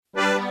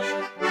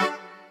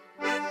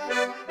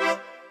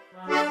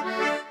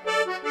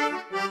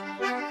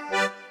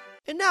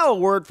now a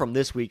word from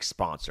this week's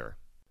sponsor.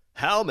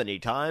 How many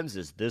times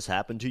has this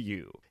happened to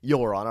you?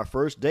 You're on a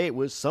first date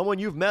with someone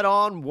you've met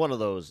on one of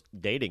those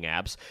dating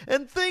apps,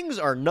 and things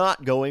are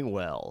not going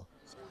well.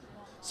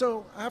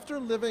 So, after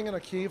living in a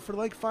cave for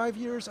like 5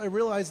 years, I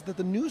realized that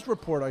the news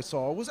report I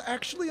saw was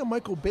actually a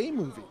Michael Bay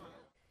movie.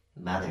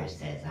 Mother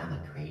says I'm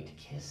a great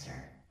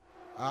kisser.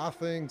 I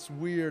think's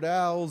Weird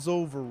Al's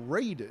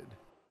overrated.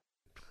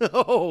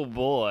 Oh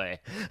boy,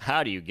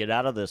 how do you get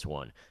out of this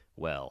one?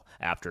 Well,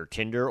 after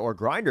Tinder or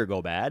Grindr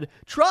go bad,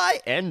 try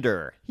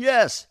Ender.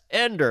 Yes,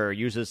 Ender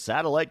uses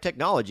satellite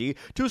technology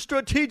to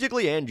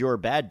strategically end your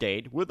bad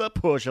date with a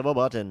push of a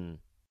button.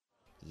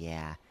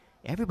 Yeah,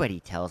 everybody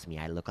tells me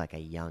I look like a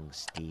young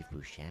Steve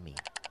Buscemi.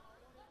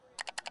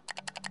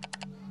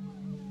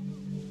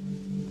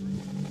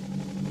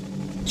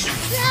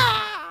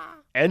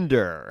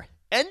 Ender.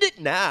 End it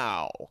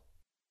now.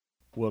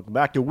 Welcome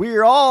back to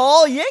We're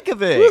All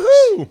Yankovic.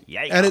 Woohoo!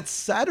 Yeah. And it's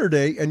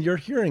Saturday, and you're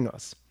hearing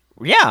us.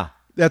 Yeah,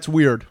 That's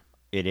weird.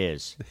 it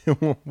is.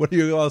 What do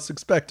you else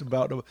expect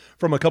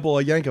from a couple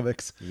of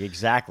Yankovics?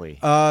 Exactly.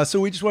 So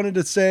we just wanted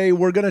to say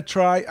we're going to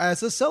try,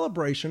 as a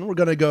celebration, we're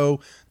going to go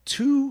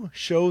 2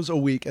 shows a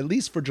week, at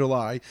least for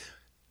July,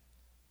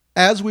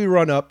 as we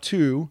run up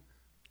to,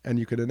 and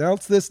you can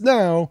announce this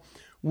now,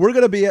 we're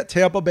going to be at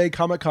Tampa Bay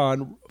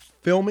Comic-Con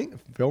recording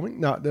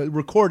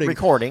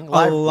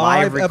live a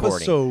live recording.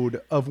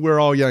 episode of We're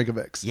All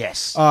Yankovics.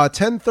 Yes.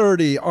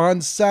 10:30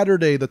 on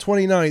Saturday, the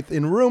 29th,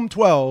 in Room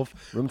 12.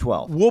 Room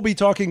 12. We'll be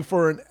talking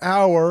for an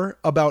hour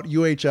about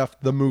UHF,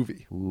 the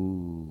movie.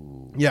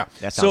 Ooh. Yeah.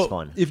 That sounds so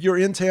fun. If you're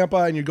in Tampa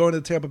and you're going to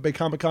the Tampa Bay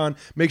Comic-Con,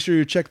 make sure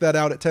you check that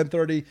out at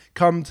 10:30.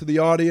 Come to the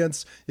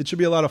audience. It should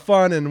be a lot of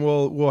fun, and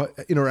we'll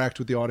interact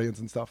with the audience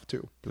and stuff,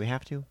 too. Do we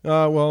have to?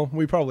 Well,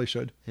 we probably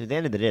should. At the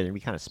end of the day, it'd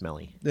be kind of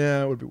smelly.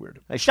 Yeah, it would be weird.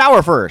 Hey,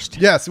 shower first.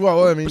 Yes,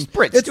 well, I mean,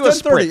 Spritz. it's Do a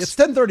 10:30. spritz. It's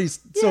 10:30.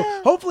 So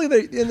hopefully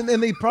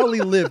and they probably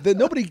live.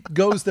 Nobody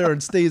goes there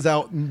and stays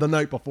out the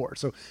night before.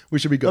 So we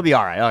should be good. It'll be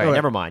all right. All right, All right.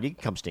 never mind. You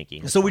can come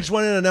stinky. So we just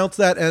wanted to announce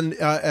that, and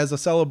as a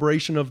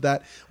celebration of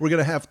that, we're going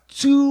to have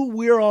 2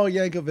 We're All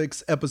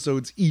Yankovics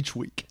episodes each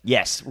week.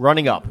 Yes,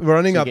 running up.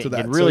 Running So up you to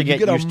that. You really so you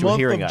get used a to month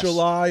hearing of us.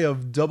 July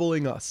of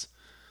doubling us.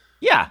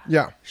 Yeah.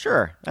 Yeah.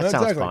 Sure. That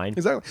sounds fine.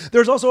 Exactly.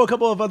 There's also a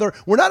couple of other.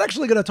 We're not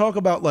actually going to talk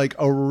about like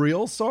a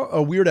real song,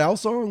 a Weird Al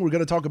song. We're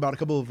going to talk about a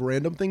couple of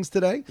random things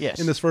today. Yes.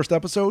 In this first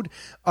episode.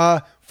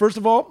 First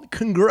of all,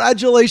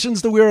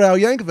 congratulations to Weird Al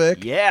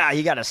Yankovic, Yeah,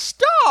 you got a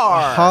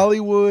star.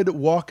 Hollywood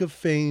Walk of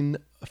Fame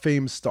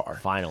star.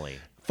 Finally.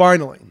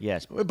 Finally.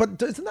 Yes.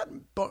 But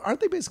aren't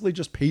they basically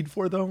just paid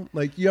for though?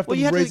 Like you have to Well,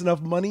 you have raise to-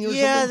 enough money or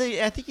Yeah, something?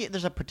 I think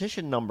there's a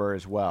petition number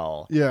as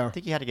well. Yeah. I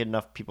think you had to get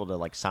enough people to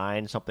like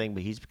sign something,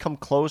 but he's come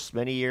close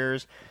many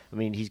years. I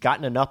mean, he's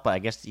gotten enough, but I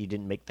guess he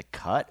didn't make the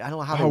cut. I don't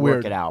know how they work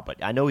weird. it out, but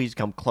I know he's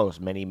come close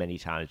many, many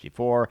times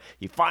before.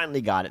 He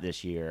finally got it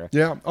this year.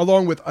 Yeah.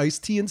 Along with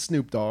Ice-T and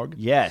Snoop Dogg.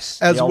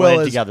 Yes, As they all well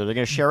went as- together. They're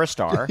going to share a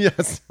star.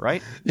 Yes.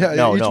 Right? Yeah,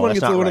 No, each no, one that's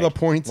gets not one of right. the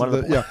points One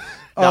of the- yeah.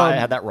 No, I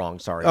had that wrong.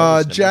 Sorry.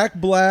 Listen to me. Jack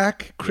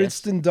Black,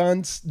 Kristen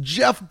Dunst,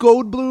 Jeff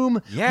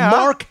Goldblum, Yeah.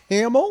 Mark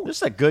Hamill. This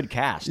is a good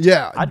cast.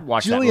 Yeah, I'd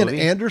watch Gillian that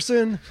movie.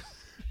 Anderson.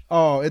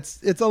 Oh,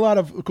 it's a lot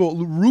of cool.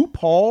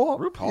 RuPaul.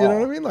 RuPaul. You know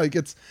what I mean? Like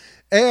it's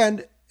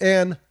and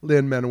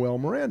Lin-Manuel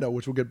Miranda,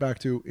 which we'll get back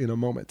to in a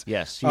moment.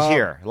 Yes, he's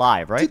here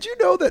live, right? Did you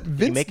know that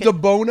Vince make it?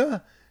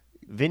 DeBona?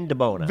 Vin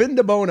DeBona. Vin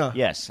DeBona.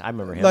 Yes, I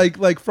remember him.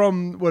 Like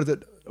from what is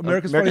it?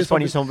 America's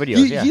Funniest Home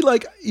Videos, yeah. He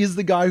like is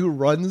the guy who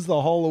runs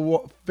the Hall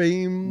of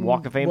Fame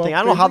Walk of Fame Walk thing. of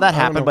I don't know how thing? that I don't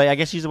happened, know. but I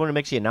guess he's the one who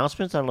makes the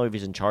announcements. I don't know if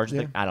he's in charge of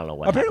it. I don't know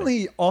what Apparently,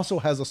 happened. he also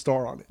has a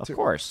star on it. Of too.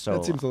 course. So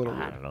that seems a little I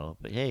weird. don't know.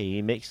 But hey,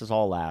 he makes us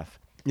all laugh.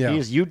 Yeah. He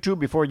is YouTube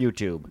before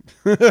YouTube,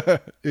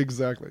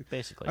 Exactly.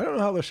 basically. I don't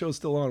know how the show's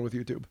still on with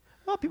YouTube.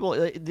 Well, people,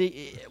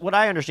 what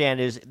I understand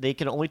is they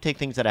can only take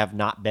things that have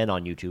not been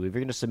on YouTube. If you're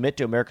going to submit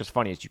to America's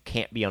Funniest, you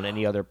can't be on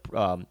any other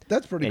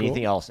That's pretty cool.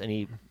 anything else,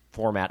 any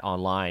format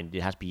online.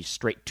 It has to be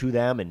straight to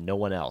them and no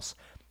one else.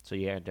 So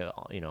you have to,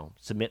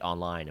 submit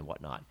online and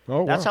whatnot.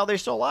 Oh, That's wow. how they're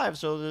still alive.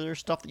 So there's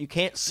stuff that you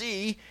can't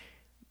see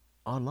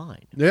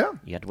online. Yeah.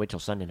 You have to wait till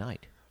Sunday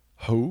night.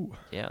 Oh.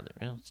 Yeah,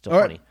 it's still All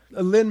funny.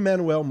 right.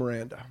 Lin-Manuel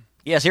Miranda.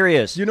 Yes, here he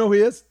is. Do you know who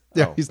he is?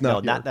 Yeah, Oh, he's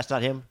not. No, here. that's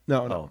not him.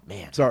 No. Oh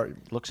man, Sorry.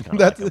 Looks kind of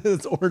like him.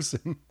 That's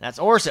Orson. That's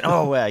Orson.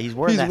 Oh, yeah, he's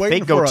wearing He's that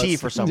waiting fake for goatee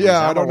us. for some Yeah, reason.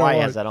 I I don't know why he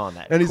why. has that on.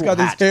 That And he's cool got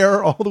hat. his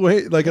hair all the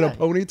way like in a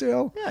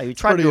ponytail. Yeah, he It's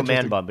tried to pretty do a man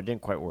interesting. bun, but it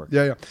didn't quite work.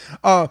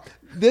 Yeah.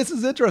 This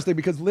is interesting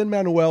because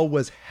Lin-Manuel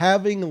was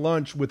having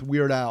lunch with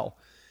Weird Al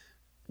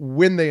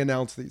when they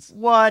announced these.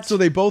 What? So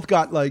they both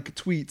got like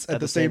tweets at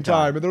the same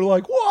time, and they're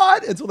like,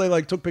 "What?" And so they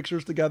like took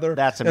pictures together.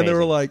 That's And they were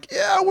amazing. like,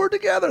 "Yeah, we're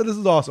together. This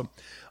is awesome."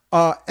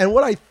 And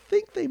what I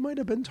think they might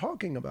have been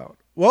talking about.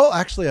 Well,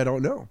 actually, I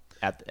don't know.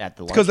 at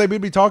the lunch. Because they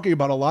would be talking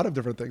about a lot of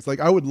different things. Like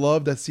I would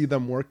love to see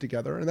them work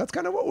together, and that's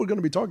kind of what we're going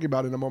to be talking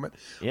about in a moment.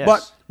 Yes.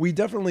 But we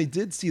definitely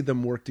did see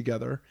them work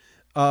together.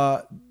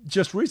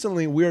 Just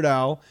recently, Weird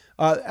Al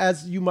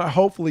As you might,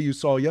 hopefully you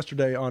saw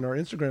yesterday on our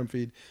Instagram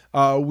feed,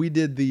 we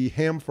did the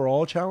Ham for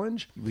All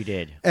challenge. We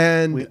did.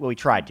 And we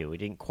tried to. We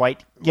didn't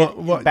quite get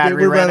Well,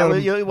 battery we ran ran out. out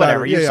of Whatever.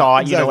 battery. You Yeah, saw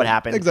yeah, it. You know what exactly.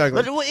 happened.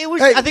 Exactly. But it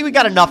was, Hey, I think we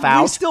got enough We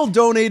out. still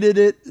donated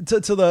it to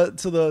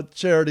the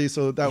charity,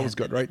 so that was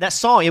good, right? That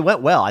song, it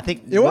went well. I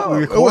think It was,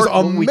 when it was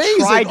when we amazing.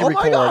 tried to Oh my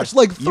record, gosh,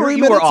 like you 3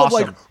 were minutes of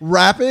awesome. like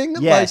rapping.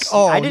 Yes, like,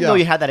 oh, I didn't yeah. know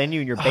you had that in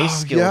you in your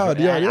bass skills. yeah, I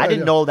yeah, didn't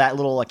yeah. know that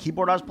little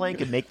keyboard I was playing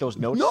could make those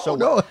notes. No, so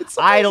no, well. it's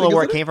I don't know amazing,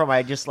 where it isn't it? came from.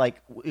 I just like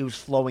it was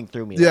flowing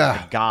through me. Yeah.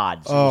 like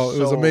God. Oh, it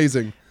was so-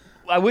 amazing.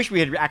 I wish we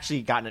had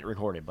actually gotten it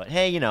recorded, but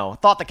hey,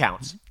 thought that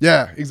counts.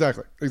 Yeah,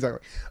 exactly.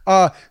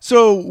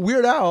 So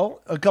Weird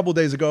Al a couple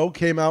days ago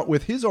came out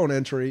with his own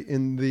entry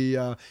in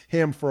the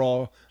Ham for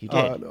All. He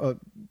did.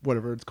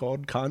 Whatever it's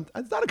called.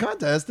 It's not a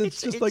contest.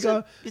 It's just like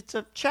it's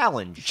a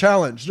challenge.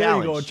 challenge. There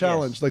you go, a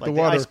challenge, yes. like the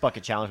water ice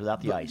bucket challenge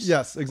without the ice.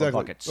 Yes, Or exactly.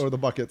 buckets. Or the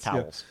buckets. yeah.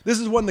 Towels. This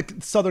is one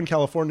that Southern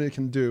California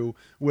can do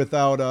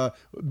without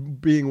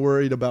being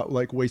worried about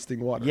like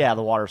wasting water. Yeah,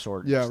 the water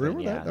sword. Yeah, thing.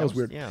 remember that? That was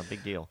weird. Yeah,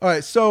 big deal. All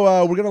right,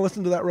 so we're gonna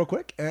listen to that real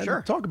quick and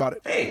Sure. talk about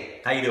it. Hey,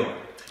 how you doing?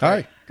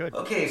 Hi. Good.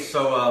 Okay,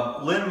 so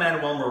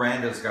Lin-Manuel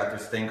Miranda's got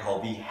this thing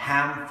called the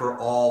Ham for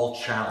All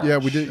Challenge. Yeah,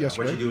 we did it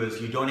yesterday. What you do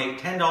is you donate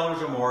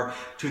 $10 or more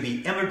to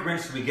the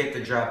Immigrants We Get the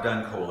Job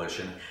Done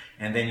Coalition,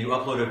 and then you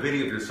upload a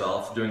video of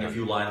yourself doing a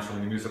few lines from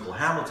the musical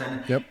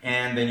Hamilton, Yep.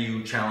 and then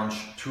you challenge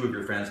 2 of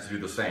your friends to do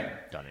the same.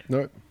 Done it.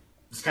 No,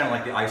 It's kind of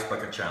like the Ice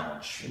Bucket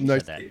Challenge.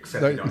 nice, that.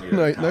 Except you don't need a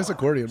nice, towel. nice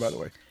accordion, by the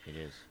way. It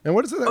is. And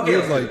what is it that Okay,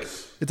 weird let's do like?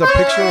 this. It's a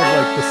picture of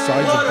like the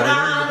sides of What did vinyl.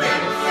 I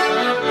miss?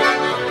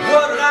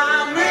 What did I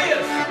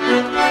miss?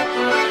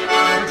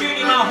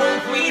 Virginia, my home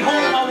sweet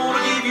home, I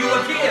wanna give you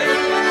a kiss.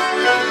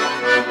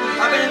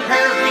 I've been in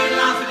Paris meeting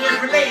lots of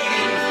different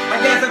ladies. I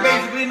guess I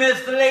basically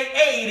missed the late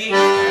 80s.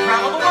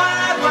 Travel the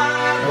wide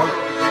world.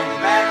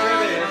 Back to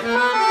this.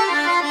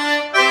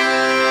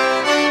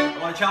 I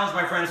want to challenge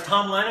my friends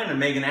Tom Lennon and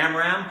Megan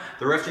Amram.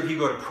 The rest of you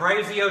go to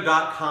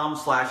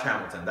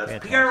prizeo.com/Hamilton. That's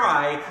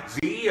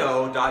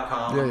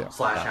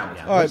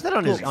PRIZEO.com/Hamilton. All right, What's that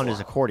on cool. his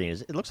accordion?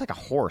 It looks like a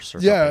horse or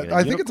Yeah, something.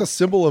 I think it's a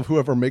symbol of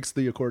whoever makes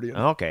the accordion.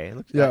 Okay. It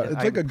looks, Yeah, it's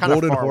like a kinda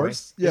golden far away.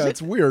 horse. Yeah, Is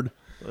it's it? weird.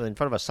 In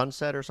front of a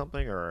sunset or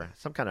something, or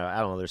some kind of, I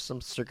don't know, there's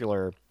some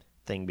circular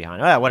thing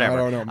behind it. Whatever. I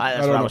don't know. That's I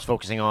what don't I know. was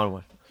focusing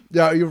on.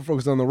 Yeah, you were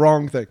focused on the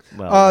wrong thing.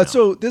 Well, no.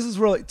 So this is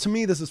really, to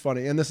me, this is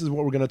funny, and this is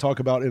what we're going to talk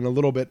about in a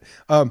little bit.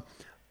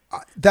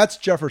 That's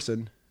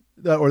Jefferson,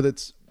 or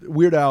that's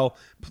Weird Al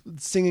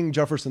singing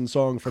Jefferson's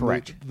song from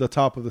Correct. the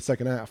top of the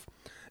second half.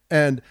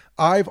 And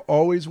I've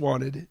always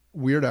wanted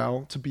Weird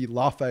Al to be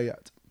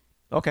Lafayette.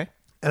 Okay.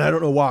 And I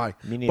don't know why.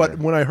 Me neither. But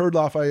when I heard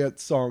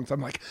Lafayette's songs,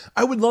 I'm like,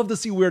 I would love to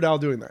see Weird Al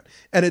doing that.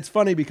 And it's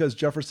funny because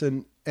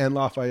Jefferson and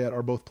Lafayette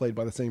are both played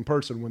by the same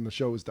person when the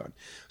show is done.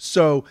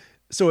 So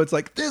it's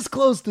like this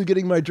close to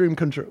getting my dream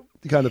come true,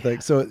 kind of thing.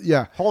 So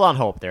yeah. Hold on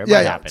hope there. It Yeah,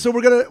 might yeah. happen. So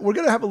we're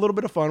gonna have a little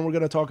bit of fun. We're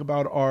gonna talk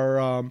about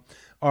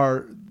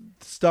our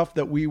stuff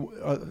that we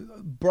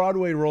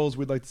Broadway roles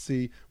we'd like to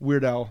see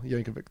Weird Al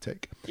Yankovic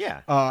take.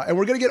 Yeah. And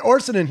we're gonna get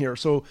Orson in here.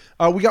 So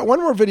we got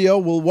one more video.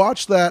 We'll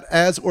watch that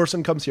as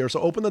Orson comes here. So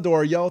open the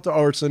door, yell to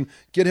Orson,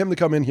 get him to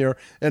come in here,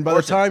 and by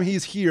Orson. the time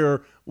he's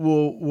here,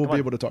 we'll be on.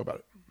 able to talk about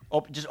it.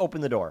 Just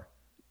open the door.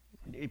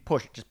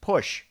 Push. Just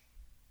push.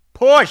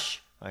 Push.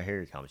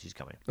 Here he comes. He's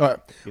coming. All right.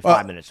 In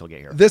 5 minutes, he'll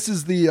get here. This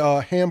is the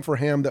Ham for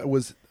Ham that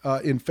was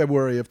in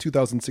February of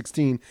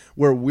 2016,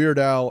 where Weird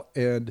Al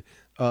and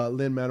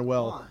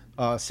Lin-Manuel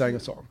sang a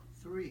song.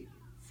 3,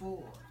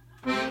 4.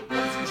 Ladies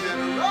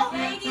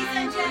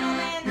and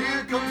gentlemen,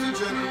 here comes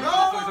the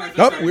general.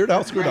 Nope, Weird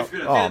Al screwed up.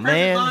 Oh,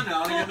 man.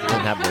 Doesn't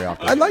happen very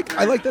often. I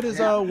like that his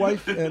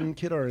wife and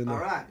kid are in the All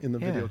right. in the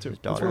Yeah, video too. his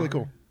That's daughter. really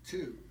cool.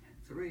 2,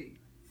 3,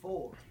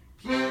 4.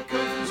 Here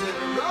comes the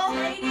general.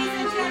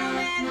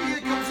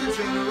 Here comes the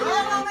general.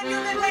 Here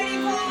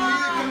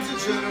comes the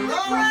general.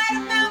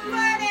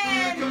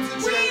 Here comes the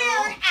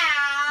general.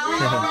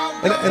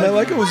 And I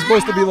like it was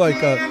supposed to be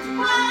like a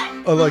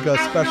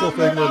special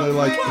thing where they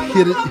like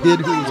hid who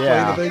was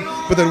Yeah. playing the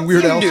thing, but then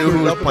Weird You Al knew screwed who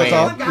it was up at the playing.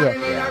 top. Yeah.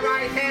 Yeah.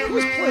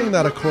 Who's playing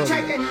that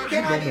accordion?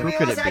 Who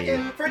could it be?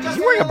 Is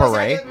he wearing a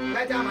beret?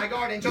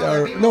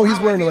 No, he's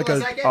wearing like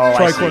a Oh, I see.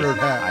 tri-cornered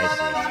hat. I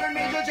see.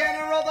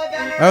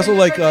 I also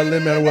like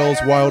Lin-Manuel's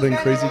Wild and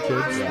Crazy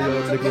Kids, the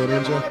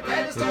Nickelodeon show.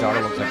 His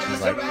daughter looks like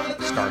she's like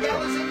starstruck.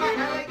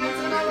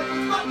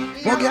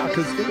 Well, yeah,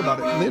 because think about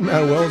it.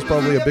 Lin-Manuel is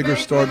probably a bigger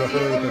star to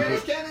her than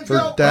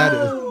her dad is.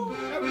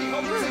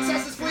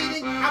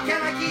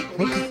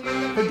 Well, 'cause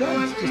her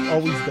dad's just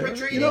always there.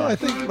 You know, I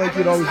think like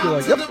you'd always be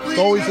like, yep, it's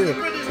always here.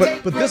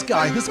 But this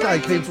guy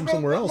came from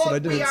somewhere else and I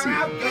didn't see him.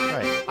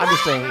 Right. I'm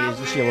just saying,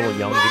 is she a little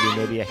young to be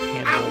maybe a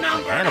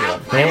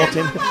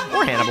Hamilton,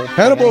 or Hannibal?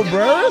 Hannibal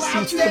Buress,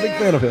 she's a big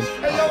fan of him.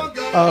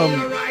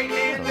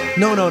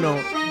 No.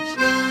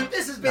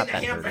 This has been the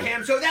Ham for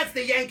Ham show. That's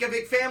the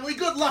Yankovic family.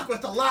 Good luck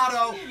with the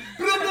lotto.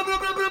 Blah, blah, blah,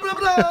 blah, blah, blah,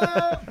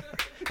 blah.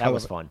 That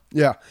was fun.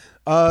 Yeah.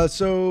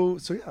 So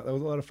yeah, that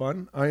was a lot of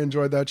fun. I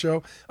enjoyed that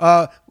show.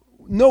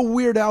 No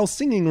Weird Al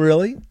singing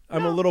really.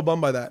 I'm a little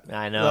bummed by that.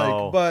 I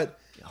know. But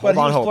But he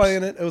on was hopes.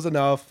 playing it. It was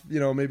enough.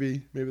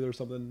 Maybe there was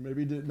something.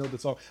 Maybe he didn't know the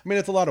song. I mean,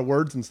 it's a lot of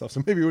words and stuff.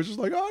 So maybe he was just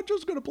like, I'm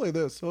just going to play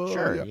this. Oh,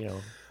 Sure,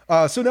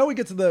 yeah. So now we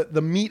get to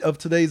the meat of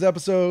today's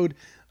episode.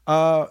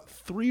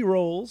 3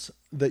 roles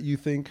that you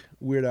think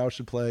Weird Al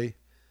should play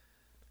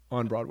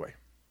on Broadway.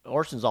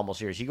 Orson's almost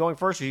here. Is he going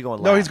first or is he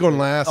going last? No, he's going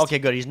last. Okay,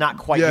 good. He's not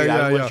quite Yeah, here. I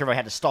yeah, wasn't yeah. sure if I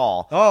had to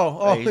stall.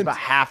 He's about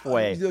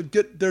halfway.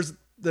 There's.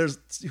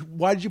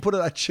 Why did you put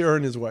that chair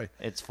in his way?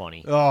 It's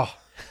funny. Oh,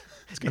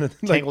 it's gonna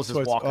Tangles his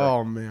walker.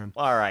 Oh man.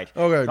 All right.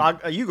 Okay.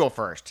 So you go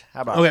first.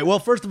 How about? Okay. Well,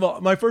 first of all,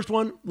 my first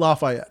one,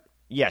 Lafayette.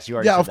 Yes, you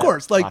already. Yeah, said of that.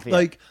 course.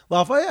 Lafayette.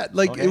 Lafayette.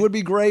 Okay. It would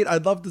be great.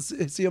 I'd love to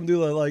see him do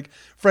the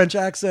French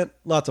accent.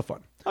 Lots of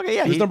fun. Okay,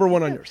 yeah. Who's number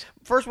 1 on yours?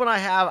 First one I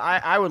have,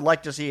 I would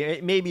like to see,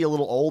 it may be a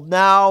little old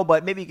now,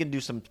 but maybe he can do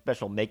some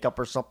special makeup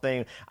or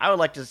something. I would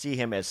like to see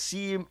him as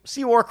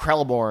Seymour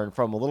Krelborn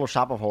from A Little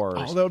Shop of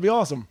Horrors. Oh, that would be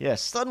awesome.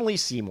 Yes, Suddenly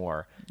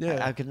Seymour.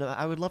 Yeah.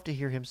 I would love to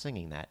hear him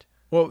singing that.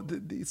 Well,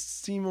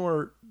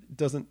 Seymour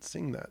doesn't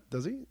sing that,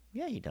 does he?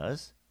 Yeah, he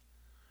does.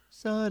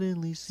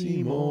 Suddenly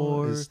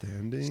Seymour is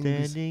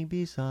standing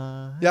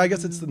beside. Yeah, I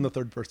guess it's in the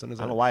third person, I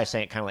isn't don't know it? why I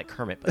say it kind of like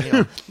Kermit, but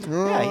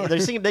yeah,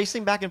 they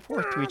sing back and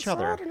forth to each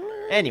other.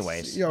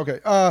 Anyways, Yeah, okay.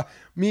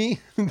 Me,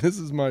 this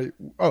is my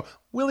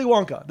Willy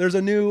Wonka. There's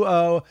a new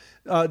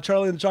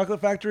Charlie and the Chocolate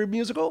Factory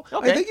musical.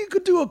 Okay. I think you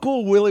could do a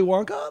cool Willy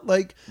Wonka,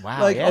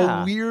 Wow,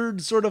 yeah. a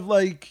weird sort of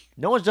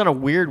no one's done a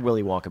weird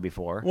Willy Wonka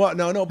before. Well,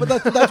 no, but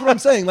that's what I'm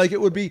saying.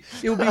 It would be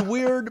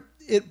weird,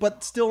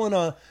 but still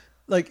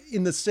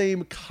in the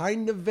same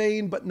kind of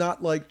vein, but not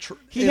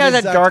He has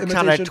that dark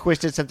kind of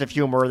twisted sense of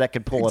humor that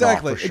could pull it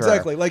off for sure.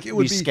 Exactly. It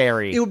would be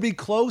scary. It would be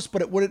close,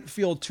 but it wouldn't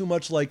feel too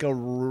much like a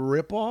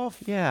ripoff.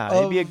 Yeah,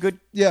 it'd be a good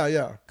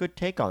good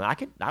take on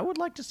it. I would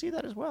like to see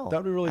that as well.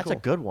 That'd be really That's cool.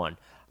 a good one.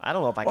 I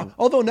don't know if I can.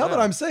 Although now that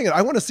I'm saying it,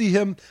 I want to see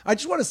him. I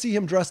just want to see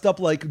him dressed up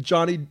like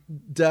Johnny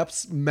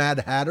Depp's Mad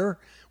Hatter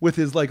with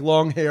his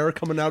long hair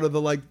coming out of the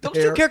Those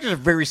hair. two characters are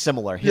very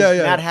similar. His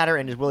Yeah. Mad Hatter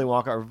and his Willy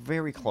Wonka are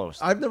very close.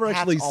 I've never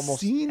actually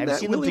Almost, seen have that you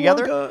seen Willy them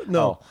together? Wonka?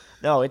 No. Oh,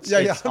 no, it's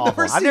I've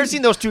awful. I've never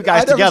seen those two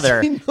guys I've never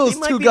together. Seen those They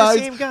might two be the guys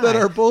same guy. that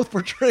are both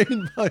portrayed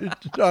by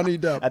Johnny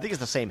Depp. I think it's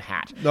the same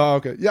hat. No,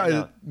 okay, yeah,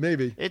 No.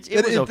 maybe It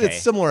was okay.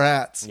 It's similar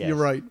hats. Yes. You're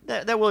right.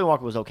 That Willy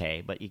Wonka was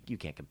okay, but you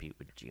can't compete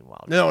with Gene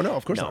Wilder. No,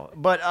 of course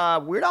not.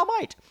 But Weird Al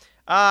might.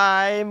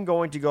 I'm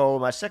going to go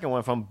my second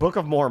one from Book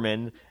of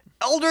Mormon,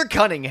 Elder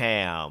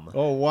Cunningham.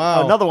 Oh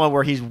wow, Another one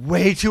where he's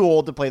way too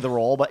old to play the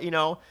role, but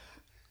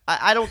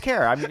I don't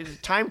care. I mean,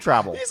 time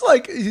travel.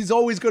 He's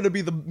always going to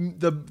be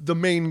the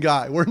main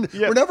guy. We're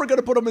never going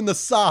to put him in the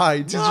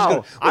sides. He's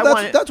No,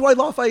 that's why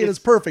Lafayette is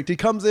perfect. He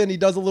comes in, he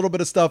does a little bit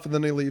of stuff, and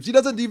then he leaves. He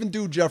doesn't even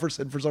do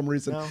Jefferson for some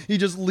reason. No. He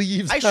just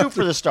leaves. I shoot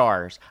for the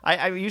stars.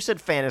 You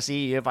said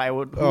fantasy. If I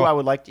would, I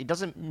would like. It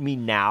doesn't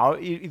mean now.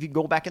 If you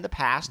go back in the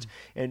past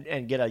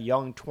and get a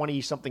young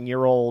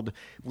 20-something-year-old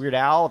Weird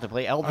Al to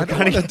play Elder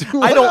Cunningham,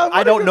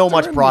 I don't know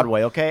much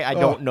Broadway. Okay, I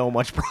don't know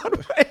much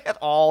Broadway at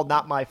all.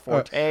 Not my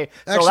forte.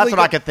 So that's what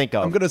I could think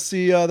of. I'm going to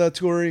see the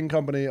touring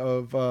company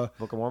of Book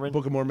of Mormon.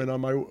 Book of Mormon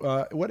on my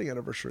wedding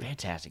anniversary.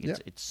 Fantastic.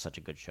 It's such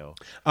a good show.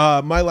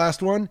 My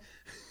last one.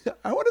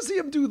 I want to see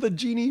him do the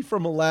genie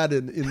from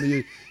Aladdin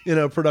in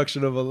a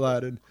production of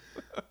Aladdin.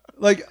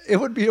 It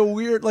would be a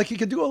weird. He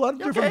could do a lot of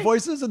different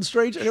voices and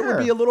strange, and it would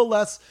be a little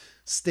less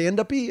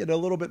stand-up-y and a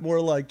little bit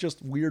more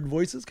just weird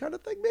voices kind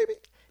of thing, maybe.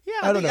 Yeah,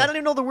 I don't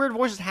even know the weird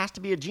voices has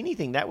to be a genie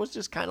thing. That was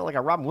just kind of like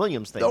a Robin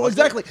Williams thing. No,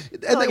 wasn't exactly.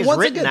 It? And It's once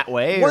written again, that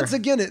way. Once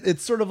again,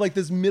 it's sort of like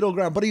this middle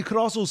ground. But he could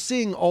also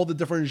sing all the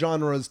different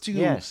genres too,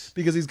 Yes.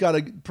 because he's got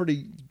a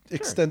pretty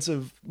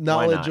extensive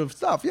knowledge of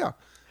stuff. Yeah,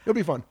 it'll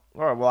be fun.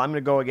 All right, well, I'm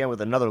going to go again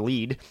with another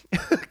lead.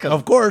 'Cause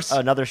Of course.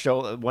 Another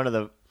show, one of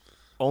the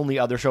only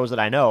other shows that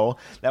I know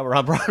that were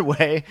on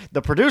Broadway,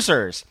 The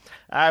Producers.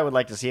 I would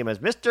like to see him as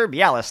Mr.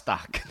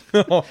 Bialystok.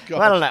 Oh, God.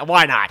 Why not?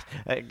 Why not?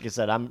 Like I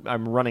said,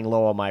 I'm running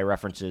low on my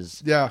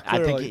references. Yeah, I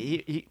think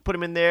clearly. he put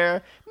him in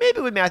there,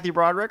 maybe with Matthew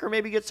Broderick, or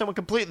maybe get someone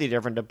completely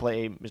different to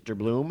play Mr.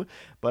 Bloom.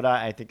 But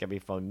I think that'd be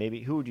fun.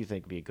 Maybe who would you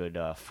think would be a good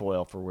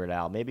foil for Weird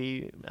Al?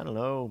 Maybe, I don't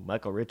know,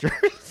 Michael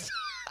Richards.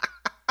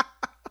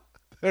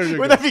 There you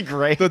Wouldn't go. that be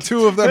great? The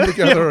two of them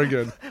together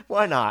again.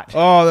 Why not?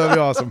 Oh, that'd be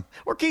awesome.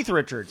 Or Keith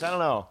Richards. I don't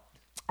know.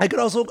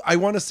 I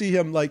want to see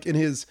him in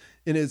his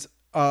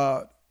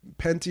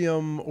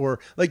Pentium, or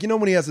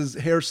when he has his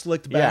hair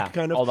slicked back,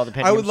 Yeah, kind of. all the other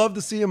I would Pentiums. love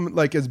to see him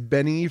as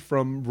Benny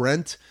from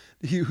Rent,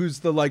 who's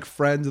the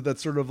friend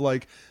that's sort of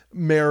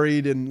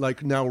married and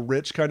now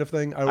rich kind of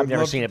thing. I've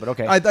never seen it, but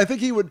okay. I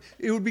think it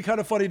would be kind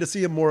of funny to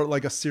see him more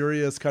like a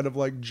serious kind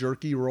of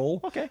jerky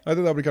role. Okay. I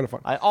think that would be kind of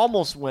fun. I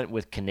almost went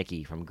with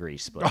Kaniki from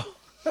Greece, but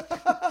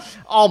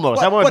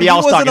almost. I But wanted he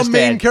Bialystok wasn't a instead.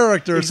 main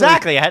character, so-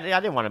 Exactly. I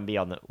didn't want to be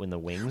in the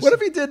wings. What if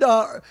he did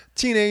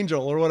Teen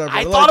Angel or whatever?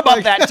 I thought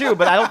about that too,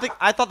 but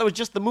I thought that was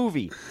just the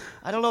movie.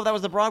 I don't know if that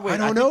was the Broadway. I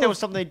don't think know. that was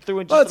something they threw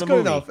in just Well, for it's the good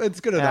movie. enough. It's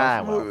good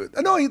Ah, enough.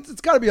 well. No,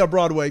 it's got to be on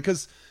Broadway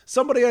because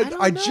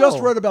I just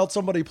know. read about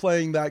somebody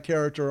playing that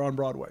character on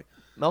Broadway.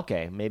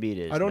 Okay, maybe it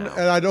is. I don't now.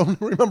 and I don't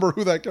remember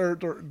who that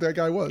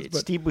guy was. It's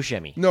but Steve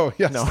Buscemi. no,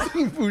 yes, No.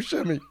 Steve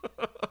Buscemi.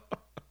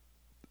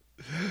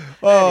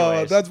 Oh,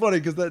 Anyways. that's funny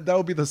because that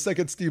would be the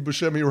second Steve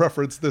Buscemi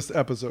reference this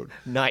episode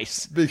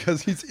Nice.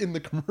 because he's in the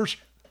commercial.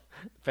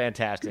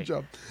 Fantastic. Good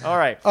job. All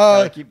right.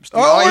 Gotta keep Steve-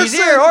 he's Orson!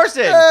 here,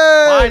 Orson.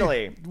 Hey!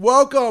 Finally.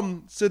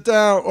 Welcome. Sit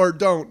down or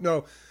don't.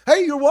 No.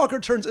 Hey, your walker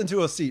turns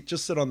into a seat.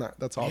 Just sit on that.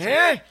 That's awesome.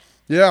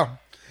 Yeah.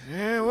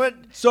 What?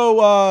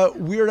 So,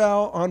 Weird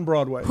Al on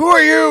Broadway. Who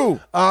are you?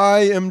 I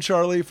am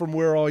Charlie from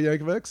We're All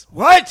Yankovics.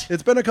 What?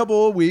 It's been a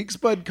couple of weeks,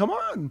 but come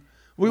on.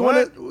 We What?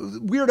 want to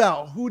Weird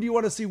Al. Who do you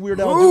want to see Weird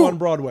Al Who? do on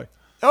Broadway?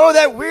 Oh,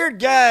 that weird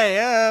guy.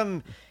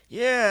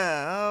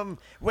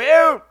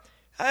 Well,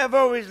 I've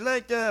always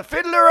liked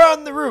Fiddler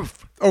on the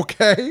Roof.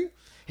 Okay.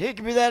 He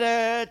could be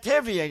that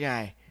Tevye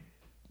guy.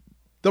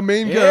 The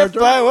main If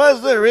character. I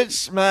was the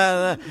rich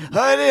man,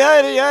 yada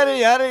yada yada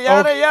yada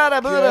yada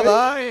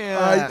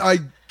yada. I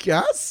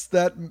guess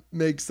that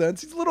makes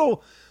sense. He's a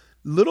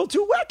little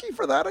too wacky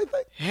for that, I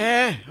think.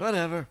 Yeah,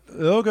 whatever.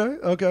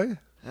 Okay.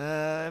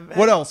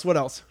 What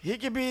else? He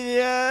could be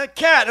the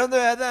cat on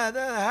the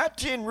hot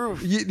tin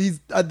roof.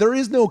 There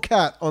is no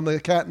cat on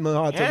the Cat in the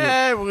Hot Tub.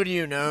 Yeah, what do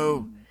you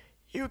know?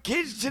 You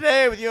kids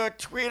today with your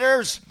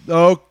tweeters.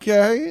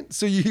 Okay,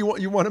 so you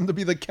want him to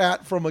be the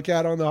cat from A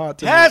Cat on the Hot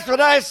Tub? That's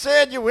what I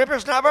said, you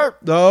whippersnapper.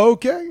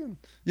 Okay.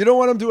 You don't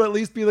want him to at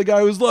least be the guy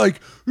who's like,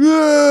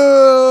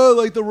 yeah,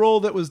 like the role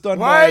that was done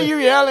Why by... are you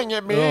yelling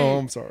at me? Oh,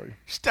 I'm sorry.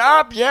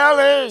 Stop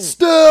yelling.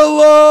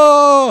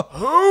 Stella!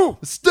 Who?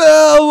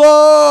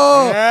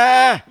 Stella!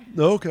 Yeah.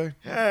 Okay.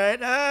 All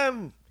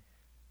right.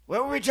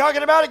 What were we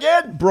talking about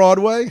again?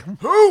 Broadway?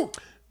 Who?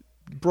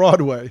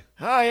 Broadway.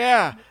 Oh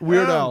yeah.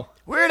 Weird Al.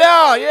 Weird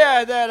Al.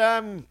 Yeah.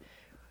 That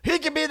he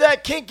could be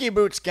that Kinky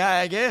Boots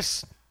guy, I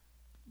guess.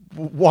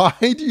 Why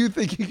do you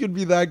think he could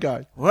be that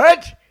guy?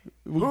 What?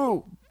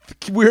 Who?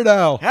 Weird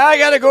Al. I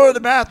gotta go to the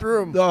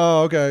bathroom.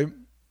 Oh, okay.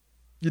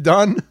 You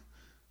done?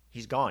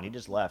 He's gone. He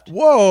just left.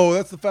 Whoa,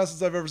 that's the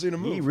fastest I've ever seen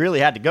him move. He really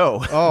had to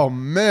go. Oh,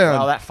 man.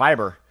 Oh, that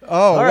fiber. Oh,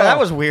 All right, wow. that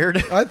was weird.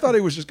 I thought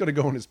he was just going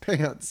to go in his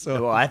pants.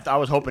 So. Well, I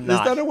was hoping Is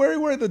not. that where he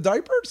wear the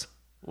diapers?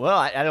 Well,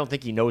 I don't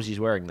think he knows he's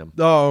wearing them.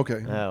 Oh,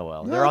 okay. Oh,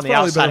 well. No, They're on that's the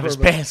probably outside better of his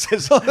for him. pants.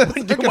 It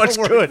wouldn't do not much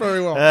gonna work good.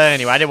 very well.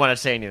 Anyway, I didn't want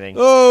to say anything.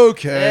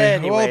 Okay.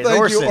 Anyways, well,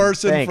 thank you, Orson,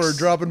 Orson, for thanks.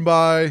 dropping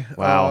by.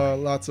 Wow.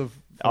 Lots of fun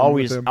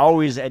Always with him.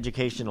 always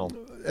educational.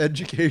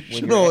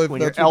 Educational, When if your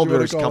that's what you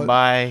elders wanna call come it.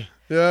 by.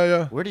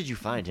 Yeah. Where did you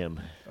find him?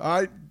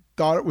 I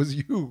thought it was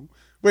you.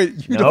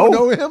 Wait, you No? don't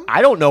know him?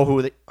 I don't know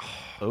who the...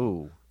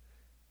 Oh.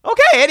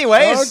 Okay,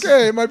 anyways.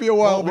 Okay, it might be a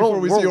while We'll- before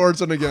we we'll see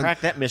Orson again.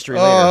 Crack that mystery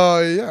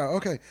later. Yeah,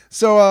 okay.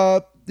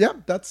 So, yeah,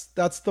 that's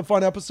the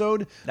fun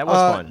episode. That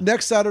was fun.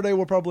 Next Saturday,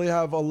 we'll probably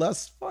have a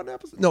less fun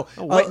episode. No.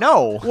 Oh, wait,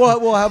 no.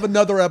 We'll have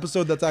another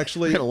episode that's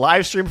actually We're gonna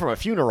live stream from a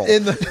funeral.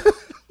 in the...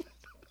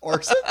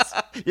 Orson's?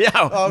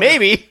 Yeah,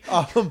 maybe.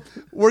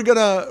 We're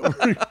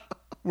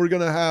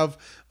gonna have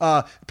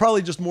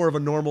probably just more of a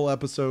normal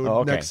episode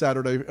okay. next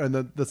Saturday, and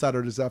then the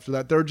Saturdays after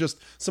that. There are just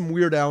some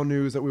Weird Al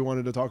news that we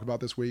wanted to talk about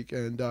this week,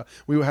 and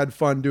we had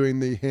fun doing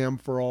the Ham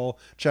for All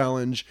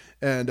challenge,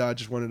 and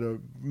just wanted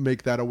to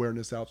make that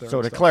awareness out there. So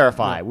and to stuff.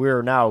 clarify, Yeah.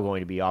 we're now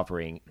going to be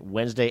offering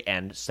Wednesday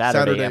and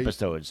Saturday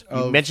episodes. You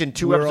of mentioned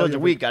 2 We're All episodes a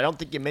Yankovics. week. I don't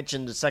think you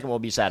mentioned the second will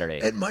be Saturday.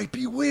 It might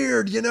be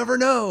weird. You never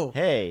know.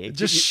 Hey, it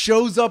just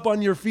shows up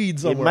on your feed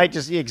it somewhere. might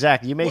just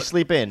exactly. You may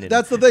sleep in. and-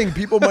 That's the thing.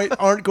 People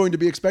aren't going to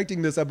be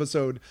expecting this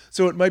episode,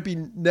 so it might be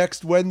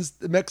next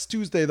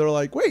Tuesday. They're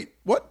like, "Wait,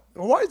 what?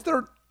 Why is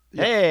there?"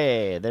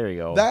 Hey, there you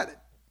go.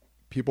 That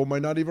people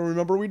might not even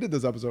remember we did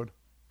this episode.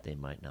 They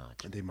might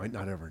not. They might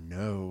not ever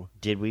know.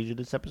 Did we do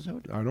this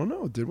episode? I don't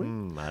know. Did we?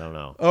 I don't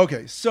know.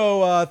 Okay,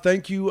 so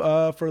thank you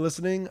for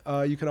listening.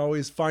 You can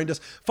always find us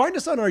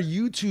on our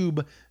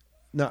YouTube,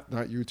 not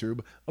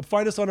YouTube.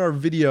 Find us on our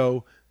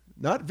video.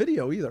 Not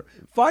video either.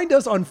 Find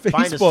us on Facebook.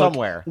 Find us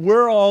somewhere.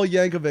 We're All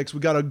Yankovics. We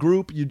got a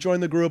group. You join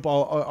the group.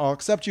 I'll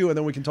accept you, and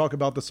then we can talk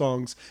about the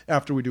songs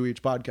after we do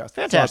each podcast.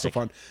 Fantastic. It's lots of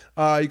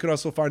fun. You can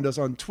also find us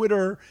on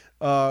Twitter.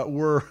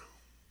 We're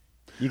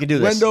You can do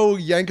this. Wendo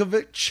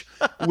Yankovic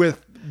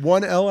with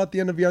one L at the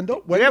end of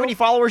Yendo. Do you have any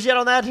followers yet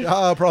on that?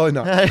 Probably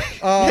not.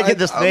 Get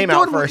this name I'm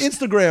out doing first.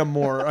 Instagram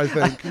more, I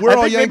think.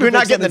 I think maybe we're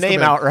not Yankovics getting on the name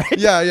Instagram. out right.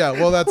 Yeah.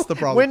 Well, that's the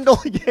problem. Wendell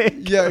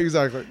Yank. Yeah,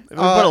 exactly. We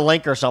put a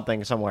link or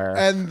something somewhere.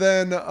 And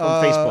then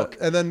Facebook.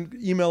 And then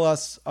email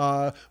us.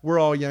 We're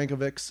all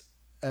Yankovics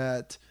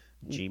at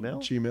Gmail?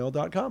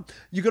 gmail.com.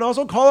 You can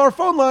also call our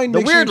phone line. The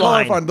Make sure you weird call our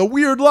line. phone. The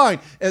weird line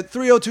at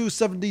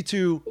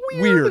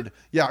 302-72-WEIRD.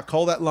 Yeah,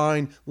 call that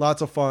line.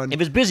 Lots of fun. If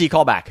it's busy,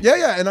 call back.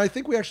 Yeah, and I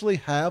think we actually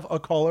have a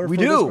caller. We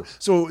for this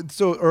do. one.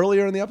 So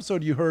earlier in the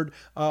episode, you heard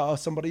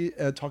somebody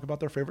talk about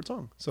their favorite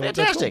song. So that's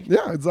Fantastic. cool.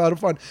 Yeah, it's a lot of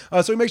fun.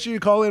 So make sure you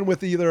call in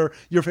with either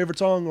your favorite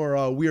song or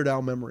a Weird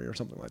Al memory or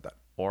something like that.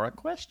 Or a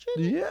question?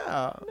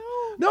 Yeah.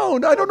 No,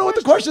 I don't know what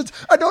the questions.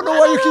 I don't know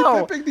why you keep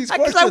pimping these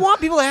questions. Because I want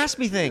people to ask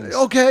me things.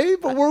 Okay,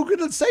 but what are we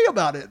going to say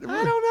about it?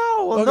 I don't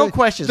know. Well, Okay. no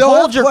questions. They'll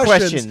Hold have your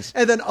questions.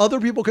 and then other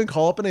people can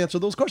call up and answer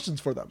those questions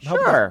for them. How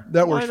about Sure.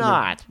 that works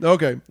Why for me.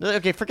 Okay.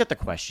 Okay, forget the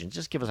questions.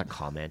 Just give us a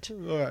comment.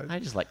 All right. I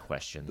just like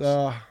questions.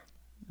 All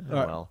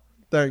right. Well,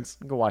 Thanks.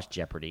 go watch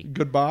Jeopardy.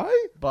 Goodbye.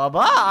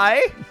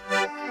 Bye-bye.